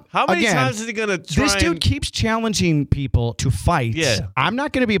 stop. How many again, times is he going to try? This dude keeps challenging people to fight. Yeah. I'm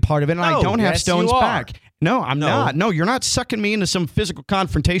not going to be a part of it, and I don't have Stone's back. No, I'm not. No, you're not sucking me into some physical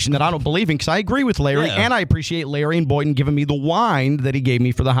confrontation that I don't believe in because I agree with Larry, and I appreciate Larry and Boynton giving me the wine that he gave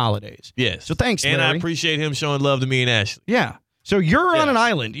me for the holidays. Yes. So thanks, Larry. And I appreciate him showing love to me and Ashley. Yeah. So you're on an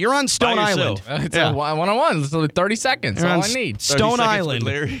island. You're on Stone Island. It's a one-on-one. It's only 30 seconds. That's all I need. Stone Island.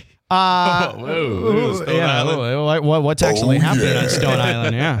 Larry. What's actually happening on Stone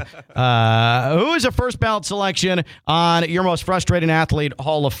Island? Yeah. Who is a first ballot selection on your most frustrating athlete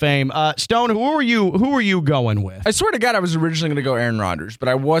Hall of Fame? Stone, who are you going with? I swear to God, I was originally going to go Aaron Rodgers, but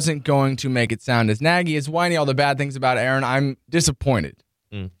I wasn't going to make it sound as naggy, as whiny, all the bad things about Aaron. I'm disappointed.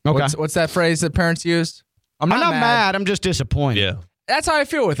 Okay. What's that phrase that parents use? I'm not mad. I'm just disappointed. Yeah. That's how I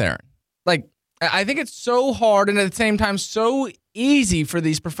feel with Aaron. Like, I think it's so hard and at the same time so easy for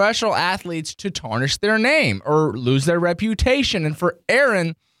these professional athletes to tarnish their name or lose their reputation. And for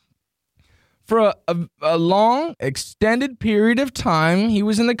Aaron, for a long, extended period of time, he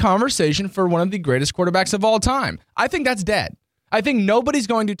was in the conversation for one of the greatest quarterbacks of all time. I think that's dead. I think nobody's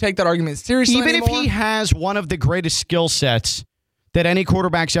going to take that argument seriously Even anymore. if he has one of the greatest skill sets that any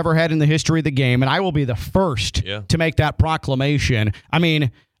quarterback's ever had in the history of the game, and I will be the first to make that proclamation. I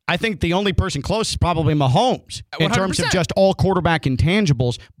mean, I think the only person close is probably Mahomes in 100%. terms of just all quarterback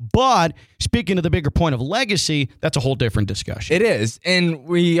intangibles. But speaking to the bigger point of legacy, that's a whole different discussion. It is. And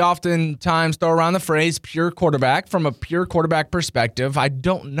we oftentimes throw around the phrase pure quarterback. From a pure quarterback perspective, I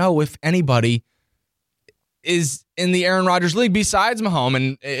don't know if anybody is in the Aaron Rodgers league besides Mahomes.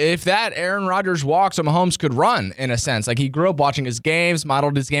 And if that Aaron Rodgers walks, so Mahomes could run in a sense. Like he grew up watching his games,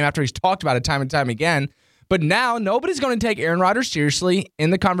 modeled his game after he's talked about it time and time again. But now nobody's going to take Aaron Rodgers seriously in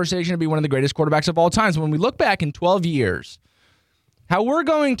the conversation to be one of the greatest quarterbacks of all time. So when we look back in 12 years, how we're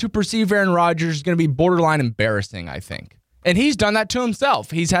going to perceive Aaron Rodgers is going to be borderline embarrassing, I think. And he's done that to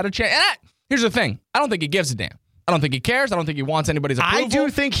himself. He's had a chance. Here's the thing. I don't think he gives a damn. I don't think he cares. I don't think he wants anybody's approval. I do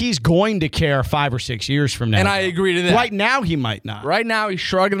think he's going to care 5 or 6 years from now. And I agree to that. Right now, he might not. Right now, he's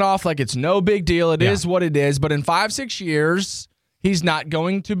shrugging it off like it's no big deal. It is what it is. But in 5-6 years, he's not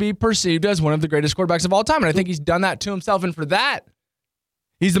going to be perceived as one of the greatest quarterbacks of all time. And I think he's done that to himself. And for that,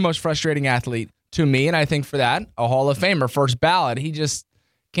 he's the most frustrating athlete to me. And I think for that, a Hall of Famer, first ballot. He just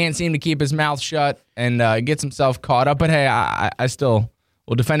can't seem to keep his mouth shut and gets himself caught up. But hey, I still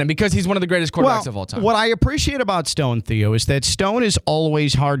will defend him because he's one of the greatest quarterbacks of all time. What I appreciate about Stone, Theo, is that Stone is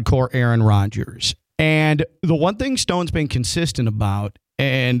always hardcore Aaron Rodgers. And the one thing Stone's been consistent about,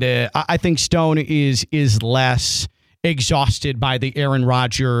 and I think Stone is less exhausted by the Aaron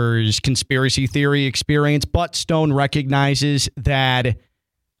Rodgers conspiracy theory experience, but Stone recognizes that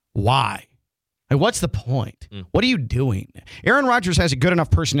why? Like, what's the point? What are you doing? Aaron Rodgers has a good enough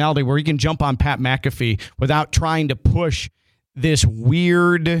personality where he can jump on Pat McAfee without trying to push this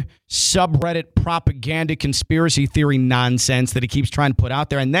weird subreddit propaganda conspiracy theory nonsense that he keeps trying to put out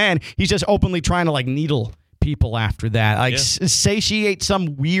there. And then he's just openly trying to needle people after that. Satiate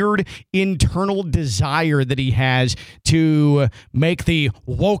some weird internal desire that he has to make the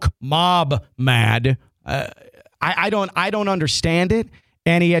woke mob mad. I don't understand it.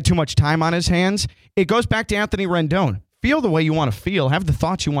 And he had too much time on his hands. It goes back to Anthony Rendon. Feel the way you want to feel. Have the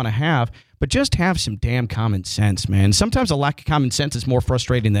thoughts you want to have. But just have some damn common sense, man. Sometimes a lack of common sense is more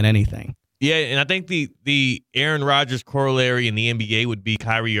frustrating than anything. Yeah, and I think the Aaron Rodgers corollary in the NBA would be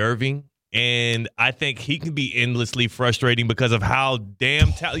Kyrie Irving. And I think he can be endlessly frustrating because of how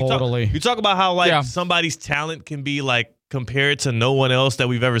damn talented. Totally. You talk about how somebody's talent can be compared to no one else that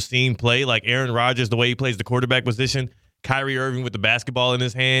we've ever seen play. Like Aaron Rodgers, the way he plays the quarterback position, Kyrie Irving with the basketball in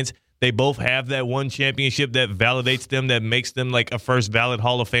his hands. They both have that one championship that validates them, that makes them like a first valid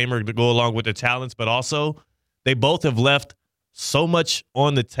Hall of Famer to go along with their talents. But also, they both have left so much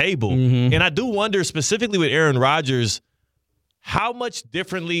on the table. Mm-hmm. And I do wonder, specifically with Aaron Rodgers, how much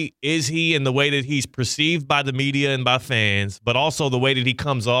differently is he in the way that he's perceived by the media and by fans, but also the way that he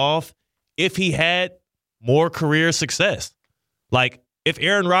comes off if he had more career success? Like, if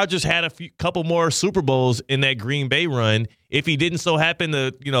Aaron Rodgers had a couple more Super Bowls in that Green Bay run, if he didn't so happen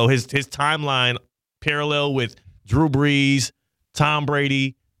to, his timeline parallel with Drew Brees, Tom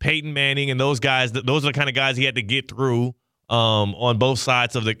Brady, Peyton Manning, and those guys, those are the kind of guys he had to get through on both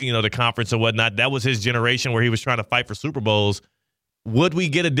sides of the conference and whatnot. That was his generation where he was trying to fight for Super Bowls. Would we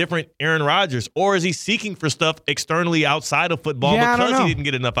get a different Aaron Rodgers, or is he seeking for stuff externally outside of football because he didn't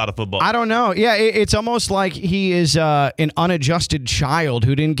get enough out of football? I don't know. Yeah, it's almost like he is an unadjusted child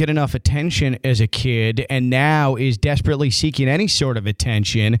who didn't get enough attention as a kid and now is desperately seeking any sort of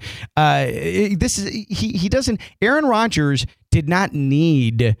attention. He doesn't. Aaron Rodgers did not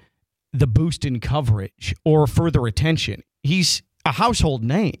need the boost in coverage or further attention. He's a household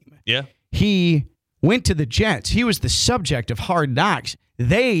name. Yeah. He went to the Jets. He was the subject of Hard Knocks.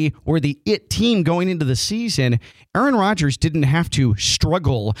 They were the it team going into the season. Aaron Rodgers didn't have to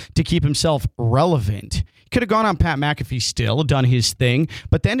struggle to keep himself relevant. He could have gone on Pat McAfee still, done his thing,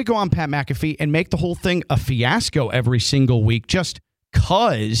 but then to go on Pat McAfee and make the whole thing a fiasco every single week just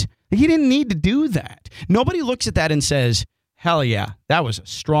because he didn't need to do that. Nobody looks at that and says, hell yeah, that was a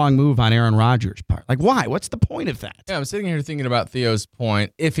strong move on Aaron Rodgers' part. Like, why? What's the point of that? Yeah, I'm sitting here thinking about Theo's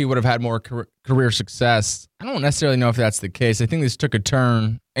point. If he would have had more career success, I don't necessarily know if that's the case. I think this took a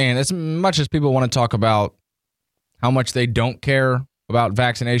turn. And as much as people want to talk about how much they don't care about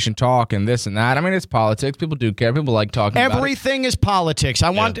vaccination talk and this and that, I mean, it's politics. People do care. People like talking about it. Everything is politics.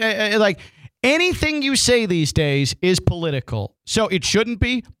 I want, anything you say these days is political. So it shouldn't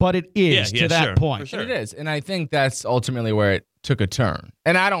be, but it is to that point. Sure. It is. And I think that's ultimately where it took a turn.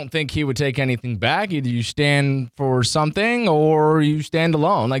 And I don't think he would take anything back. Either you stand for something or you stand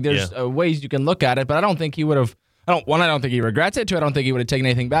alone. Like, there's ways you can look at it, but I don't think he would have. I don't think he regrets it. Two, I don't think he would have taken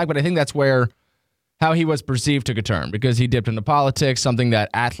anything back. But I think that's where how he was perceived took a turn, because he dipped into politics, something that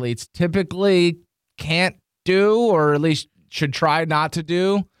athletes typically can't do, or at least should try not to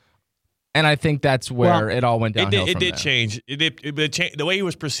do. And I think that's where it all went downhill. It did change. The way he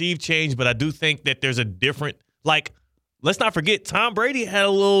was perceived changed, but I do think that there's a different, let's not forget, Tom Brady had a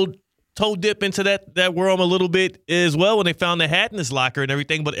little toe dip into that world a little bit as well when they found the hat in his locker and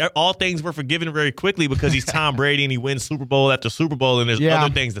everything. But all things were forgiven very quickly because he's Tom Brady and he wins Super Bowl after Super Bowl, and there's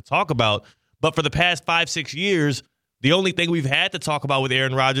other things to talk about. But for the past 5-6 years, the only thing we've had to talk about with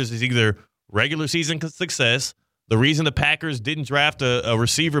Aaron Rodgers is either regular season success, the reason the Packers didn't draft a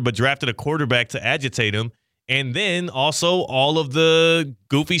receiver but drafted a quarterback to agitate him, and then also all of the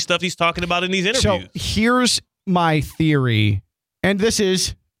goofy stuff he's talking about in these interviews. So here's my theory, and this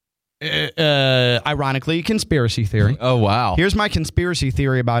is ironically a conspiracy theory. Oh, wow. Here's my conspiracy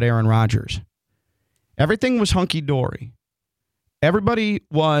theory about Aaron Rodgers. Everything was hunky-dory. Everybody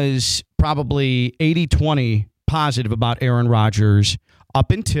was probably 80-20 positive about Aaron Rodgers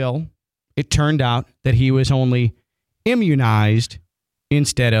up until it turned out that he was only immunized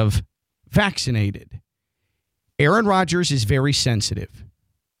instead of vaccinated. Aaron Rodgers is very sensitive.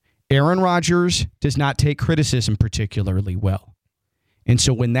 Aaron Rodgers does not take criticism particularly well. And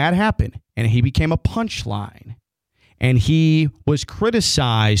so when that happened and he became a punchline and he was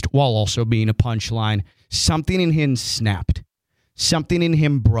criticized while also being a punchline, something in him snapped. Something in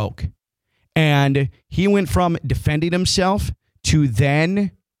him broke. And he went from defending himself to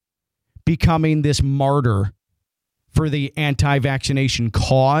then becoming this martyr for the anti-vaccination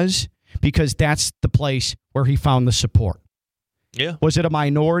cause, because that's the place where he found the support. Yeah. Was it a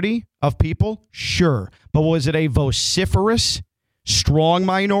minority of people? Sure. But was it a vociferous, strong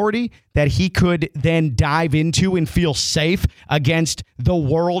minority that he could then dive into and feel safe against the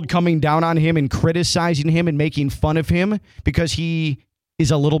world coming down on him and criticizing him and making fun of him because he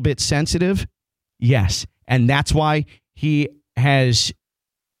is a little bit sensitive? Yes. And that's why he has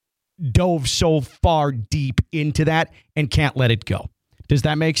dove so far deep into that and can't let it go. Does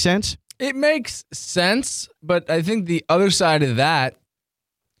that make sense? It makes sense, but I think the other side of that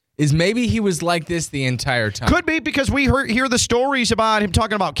is maybe he was like this the entire time. Could be, because we hear the stories about him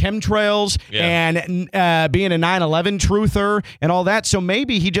talking about chemtrails and being a 9/11 truther and all that. So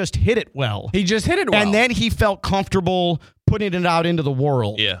maybe he just hit it well. And then he felt comfortable putting it out into the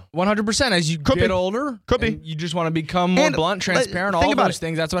world. Yeah. 100%. As you get older, you just want to become more blunt, transparent, all those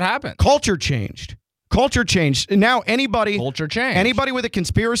things. That's what happened. Culture changed. And now anybody with a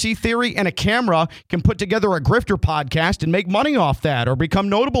conspiracy theory and a camera can put together a grifter podcast and make money off that or become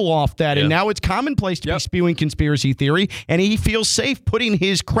notable off that. And now it's commonplace to be spewing conspiracy theory, and he feels safe putting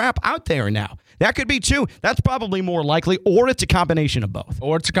his crap out there now. That could be too. That's probably more likely, or it's a combination of both.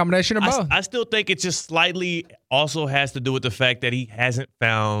 I still think it just slightly also has to do with the fact that he hasn't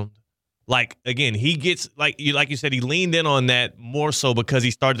found. Like, again, he gets, like you said, he leaned in on that more so because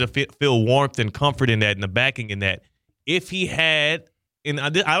he started to feel warmth and comfort in that and the backing in that. If he had, and I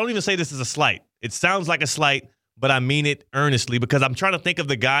don't even say this is a slight. It sounds like a slight, but I mean it earnestly because I'm trying to think of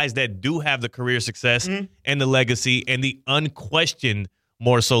the guys that do have the career success and the legacy and the unquestioned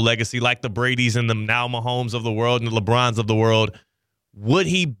more so legacy, like the Bradys and the now Mahomes of the world and the LeBrons of the world. Would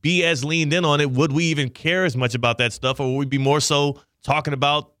he be as leaned in on it? Would we even care as much about that stuff, or would we be more so talking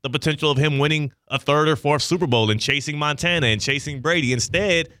about the potential of him winning a third or fourth Super Bowl and chasing Montana and chasing Brady?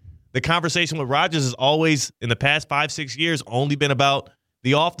 Instead, the conversation with Rodgers has always, in the past 5-6 years, only been about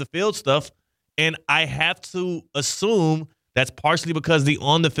the off-the-field stuff. And I have to assume that's partially because the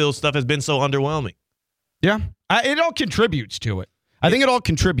on-the-field stuff has been so underwhelming. Yeah. It all contributes to it. I think it all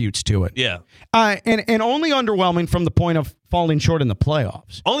contributes to it. Yeah. And only underwhelming from the point of falling short in the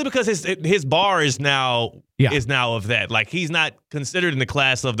playoffs. Only because his bar is now of that. Like, he's not considered in the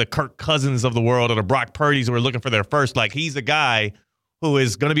class of the Kirk Cousins of the world or the Brock Purdy's who are looking for their first. Like, he's a guy who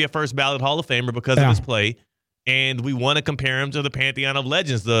is going to be a first ballot Hall of Famer because of his play. And we want to compare him to the pantheon of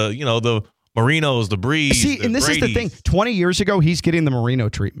legends, the Marinos, the Brees. See, and this Bradys. is the thing. 20 years ago, he's getting the Marino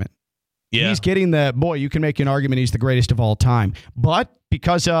treatment. Yeah. He's getting you can make an argument he's the greatest of all time. But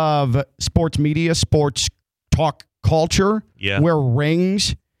because of sports media, sports talk culture, where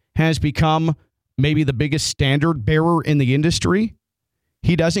rings has become maybe the biggest standard bearer in the industry,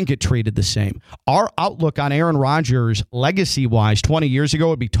 he doesn't get treated the same. Our outlook on Aaron Rodgers, legacy-wise, 20 years ago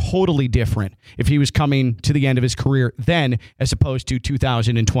would be totally different if he was coming to the end of his career then as opposed to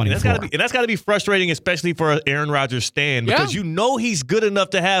 2024. And that's got to be frustrating, especially for Aaron Rodgers' stand, because you know he's good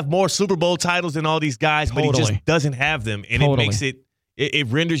enough to have more Super Bowl titles than all these guys, but he just doesn't have them. And it makes it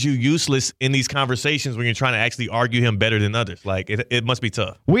renders you useless in these conversations when you're trying to actually argue him better than others. Like, it must be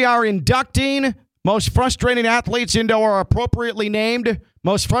tough. We are inducting most frustrating athletes into our appropriately named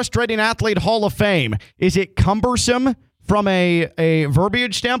Most Frustrating Athlete Hall of Fame. Is it cumbersome from a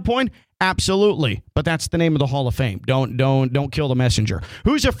verbiage standpoint? Absolutely. But that's the name of the Hall of Fame. Don't kill the messenger.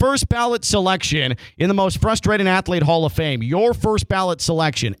 Who's your first ballot selection in the Most Frustrating Athlete Hall of Fame? Your first ballot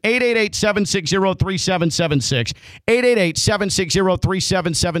selection. 888-760-3776.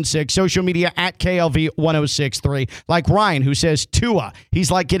 888-760-3776. Social media at KLV1063. Like Ryan, who says Tua.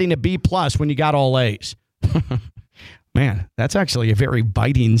 He's like getting a B+ when you got all A's. Man, that's actually a very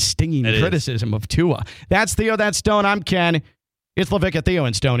biting, stinging criticism of Tua. That's Theo, that's Stone. I'm Ken. It's LaVicka, Theo,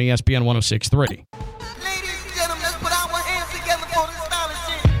 and Stone, ESPN 106.3.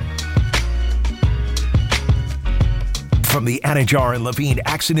 From the Anajar and Levine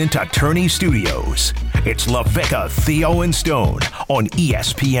Accident Attorney Studios, it's LaVicka, Theo, and Stone on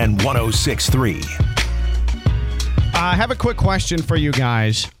ESPN 106.3. I have a quick question for you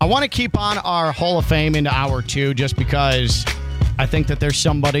guys. I want to keep on our Hall of Fame into hour 2 just because I think that there's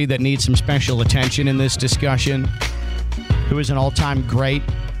somebody that needs some special attention in this discussion who is an all-time great,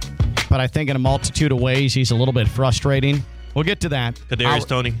 but I think in a multitude of ways he's a little bit frustrating. We'll get to that. Kadarius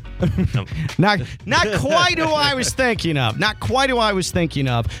Toney. No. Not quite who I was thinking of. Not quite who I was thinking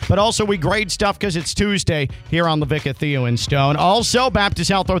of. But also we grade stuff because it's Tuesday here on LaVicka, Theo, and Stone. Also,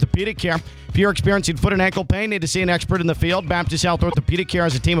 Baptist Health Orthopedic Care. If you're experiencing foot and ankle pain, need to see an expert in the field, Baptist Health Orthopedic Care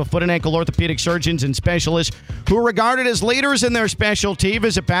has a team of foot and ankle orthopedic surgeons and specialists who are regarded as leaders in their specialty.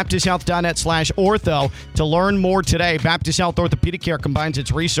 Visit baptisthealth.net/ortho to learn more today. Baptist Health Orthopedic Care combines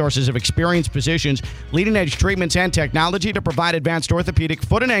its resources of experienced physicians, leading-edge treatments, and technology to provide advanced orthopedic,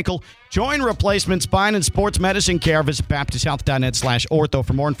 foot and ankle, joint replacement, spine, and sports medicine care. Visit baptisthealth.net/ortho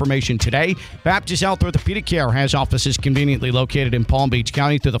for more information today. Baptist Health Orthopedic Care has offices conveniently located in Palm Beach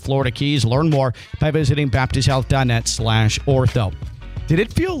County through the Florida Keys. Learn more by visiting baptisthealth.net/ortho. Did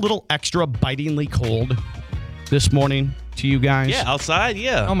it feel a little extra bitingly cold this morning to you guys? Yeah, outside,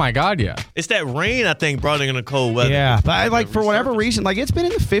 yeah. Oh, my God, yeah. It's that rain, I think, brought in the cold weather. Yeah, but for whatever reason, it's been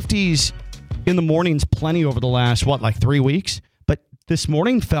in the 50s in the mornings plenty over the last, 3 weeks? But this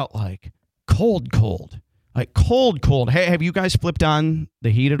morning felt like cold. Like cold. Hey, have you guys flipped on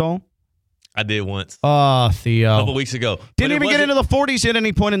the heat at all? I did once. Oh, Theo. A couple weeks ago. Didn't even get into the 40s at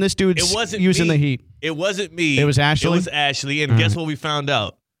any point, and this dude's using the heat. It wasn't me. It was Ashley? It was Ashley, and guess what we found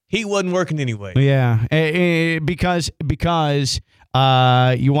out? Heat wasn't working anyway. Yeah, because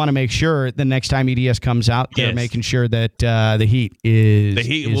you want to make sure the next time EDS comes out, they're making sure that the heat is The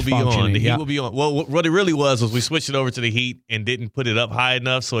heat will be on. The heat will be on. Well, what it really was we switched it over to the heat and didn't put it up high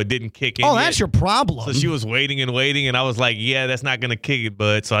enough so it didn't kick in. Oh, that's your problem. So she was waiting, and I was like, yeah, that's not going to kick it,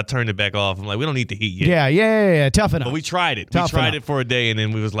 bud. So I turned it back off. I'm like, we don't need the heat yet. Yeah. Tough enough. But we tried it. We tried it for a day, and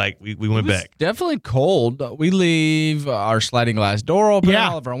then we was like, we went back. Definitely cold. We leave our sliding glass door open,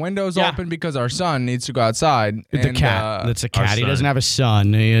 all of our windows open because our son needs to go outside. The cat. That's a cat. He doesn't have a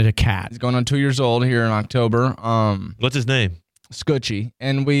son. He has a cat. He's going on 2 years old here in October. What's his name? Scoochie.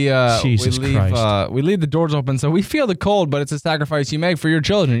 And we leave the doors open, so we feel the cold, but it's a sacrifice you make for your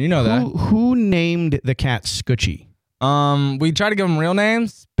children. You know that. Who named the cat Scoochie? We try to give them real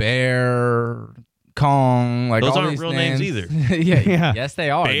names. Bear, Kong, those all aren't these real names either. Yeah. Yes,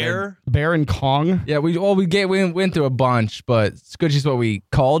 they are. Bear and Kong. Yeah, we went through a bunch, but Scoochie's what we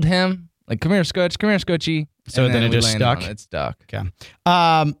called him. Like, come here, Scooch. Come here, Scoochie. So then it just stuck? It stuck. Okay.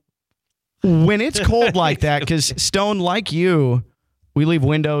 When it's cold like that, because Stone, like you, we leave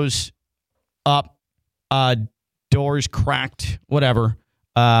windows up, doors cracked, whatever.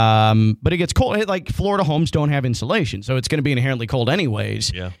 But it gets cold. Like, Florida homes don't have insulation, so it's going to be inherently cold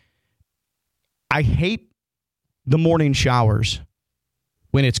anyways. Yeah. I hate the morning showers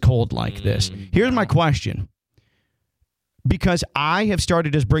when it's cold like this. Here's my question. Because I have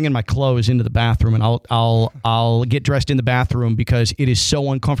started just bringing my clothes into the bathroom, and I'll get dressed in the bathroom because it is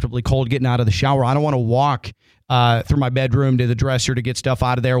so uncomfortably cold getting out of the shower. I don't want to walk through my bedroom to the dresser to get stuff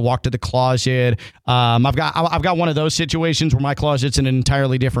out of there. Walk to the closet. I've got one of those situations where my closet's in an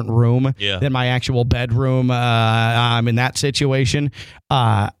entirely different room than my actual bedroom. I'm in that situation.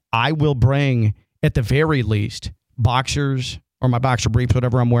 I will bring, at the very least, boxers or my boxer briefs,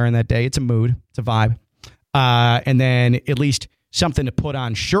 whatever I'm wearing that day. It's a mood. It's a vibe. And then at least something to put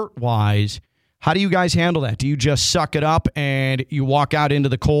on shirt-wise. How do you guys handle that? Do you just suck it up and you walk out into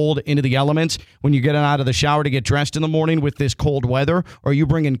the cold, into the elements when you get out of the shower to get dressed in the morning with this cold weather? Or are you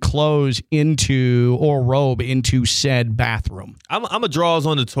bringing clothes into or robe into said bathroom? I'm a draws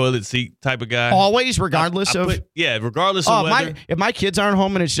on the toilet seat type of guy. Always, regardless of weather. If my kids aren't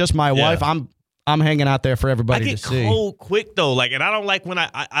home and it's just my wife, I'm hanging out there for everybody to see. I get cold quick though, and I don't like when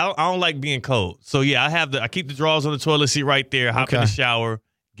I don't like being cold. So yeah, I keep the drawers on the toilet seat right there. Hop in the shower,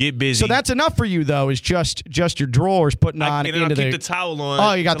 get busy. So that's enough for you though, is just your drawers putting on. And then I'll keep the towel on.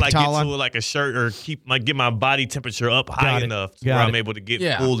 Oh, you got the towel on. Get to like a shirt or get my body temperature up high enough where I'm able to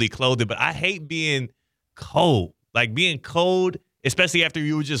get fully clothed. But I hate being cold. Like being cold, especially after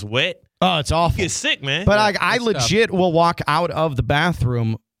you were just wet. Oh, it's awful. You get sick, man. But I legit will walk out of the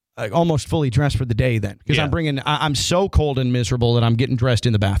bathroom almost fully dressed for the day then, because I'm so cold and miserable that I'm getting dressed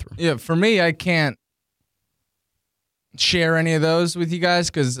in the bathroom. Yeah, for me, I can't share any of those with you guys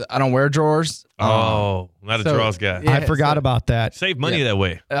because I don't wear drawers. Not a drawers guy. Yeah, I forgot about that. Save money that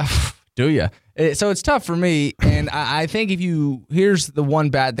way. Do you? So it's tough for me, and I think here's the one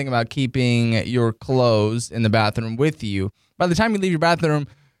bad thing about keeping your clothes in the bathroom with you. By the time you leave your bathroom,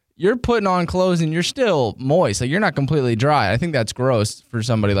 you're putting on clothes and you're still moist. Like, you're not completely dry. I think that's gross for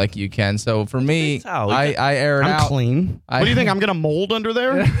somebody like you, Ken. So for me, I air it out. I'm clean. What do you think? I'm going to mold under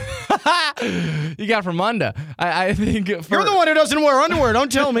there? You got from under. I think you're the one who doesn't wear underwear.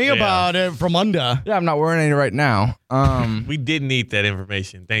 Don't tell me about it from under. Yeah, I'm not wearing any right now. We didn't need that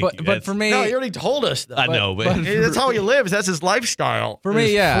information. Thank you. But for me, no, he already told us. Though. I know, but that's how he lives. That's his lifestyle. For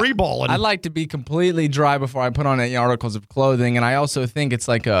me, free balling. I like to be completely dry before I put on any articles of clothing, and I also think it's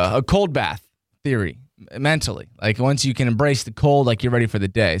like a cold bath theory mentally. Like, once you can embrace the cold, like, you're ready for the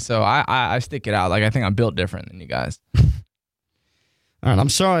day. So I stick it out. Like, I think I'm built different than you guys. All right, I'm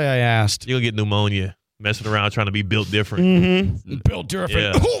sorry I asked. You'll get pneumonia messing around trying to be built different. Mm-hmm. Built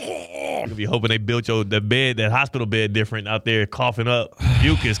different. Yeah. You'll be hoping they built that hospital bed different out there, coughing up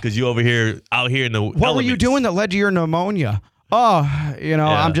mucus because you out here in the What elements. were you doing that led to your pneumonia? Oh,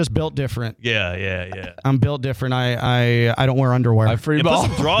 I'm just built different. Yeah. I'm built different. I don't wear underwear. I free ball.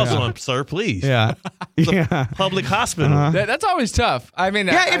 Put some drawers on, sir, please. Yeah. Public hospital. That's always tough. I mean,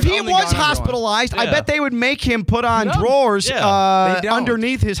 if he was hospitalized, I bet they would make him put on drawers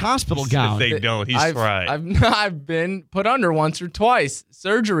underneath his hospital gown. They don't. He's tried. I've been put under once or twice,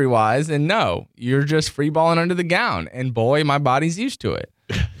 surgery-wise, and no, you're just free balling under the gown. And boy, my body's used to it.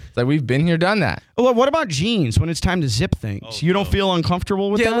 It's like, we've been here, done that. Well, what about jeans when it's time to zip things? You don't feel uncomfortable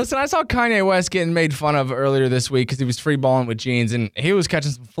with that? Yeah, listen, I saw Kanye West getting made fun of earlier this week because he was free balling with jeans, and he was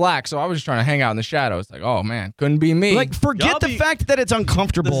catching some flack, so I was just trying to hang out in the shadows. Like, oh, man, couldn't be me. Like, forget the fact that it's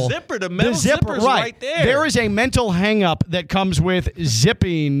uncomfortable. The metal zipper's right there. There is a mental hang-up that comes with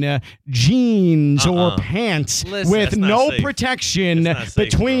zipping jeans or pants with no protection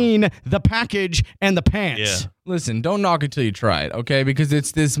between the package and the pants. Yeah. Listen, don't knock it till you try it, okay? Because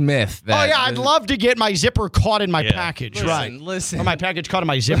it's this myth that... Oh, yeah, I'd love to get my zipper caught in my package. Listen. Or my package caught in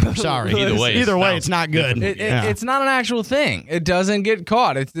my zipper, sorry. Either way, it's not good. It's not an actual thing. It doesn't get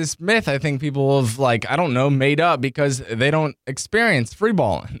caught. It's this myth I think people have, made up because they don't experience free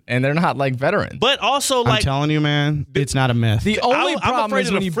balling, and they're not, veterans. But also, I'm telling you, man, it's not a myth. The only problem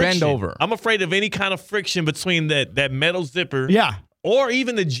is when you bend over. I'm afraid of any kind of friction between that metal zipper. Yeah. Or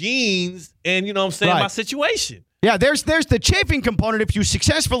even the jeans and, my situation. Yeah, there's the chafing component if you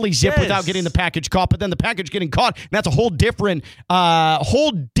successfully zip without getting the package caught, but then the package getting caught, and that's a whole different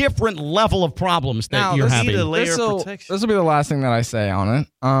level of problems that you're having. This will be the last thing that I say on it.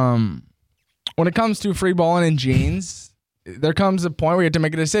 When it comes to free balling in jeans, there comes a point where you have to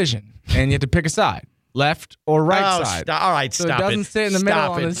make a decision, and you have to pick a side. Left or right side. All right, so it doesn't sit in the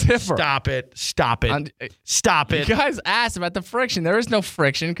middle on the zipper. Stop it. You guys asked about the friction. There is no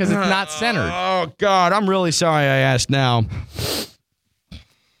friction because it's not centered. Oh, God. I'm really sorry I asked now.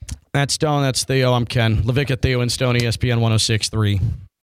 That's Stone. That's Theo. I'm Ken. Levick, Theo, and Stone, ESPN 106.3.